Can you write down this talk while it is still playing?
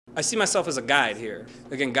I see myself as a guide here.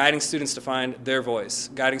 Again, guiding students to find their voice,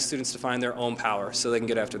 guiding students to find their own power so they can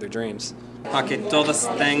get after their dreams. A que todos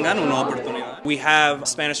tengan una oportunidad. We have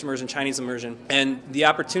Spanish Immersion, Chinese Immersion, and the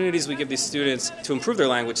opportunities we give these students to improve their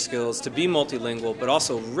language skills, to be multilingual, but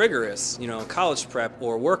also rigorous, college prep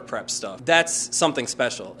or work prep stuff. That's something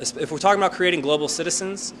special. If we're talking about creating global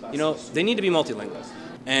citizens, they need to be multilingual.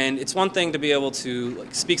 And it's one thing to be able to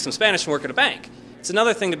speak some Spanish and work at a bank. It's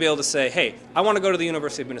another thing to be able to say, hey, I want to go to the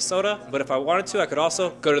University of Minnesota, but if I wanted to, I could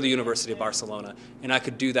also go to the University of Barcelona, and I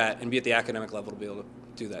could do that and be at the academic level to be able to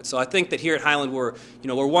do that. So I think that here at Highland, we're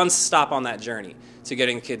one stop on that journey to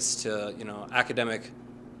getting kids to, academic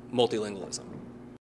multilingualism.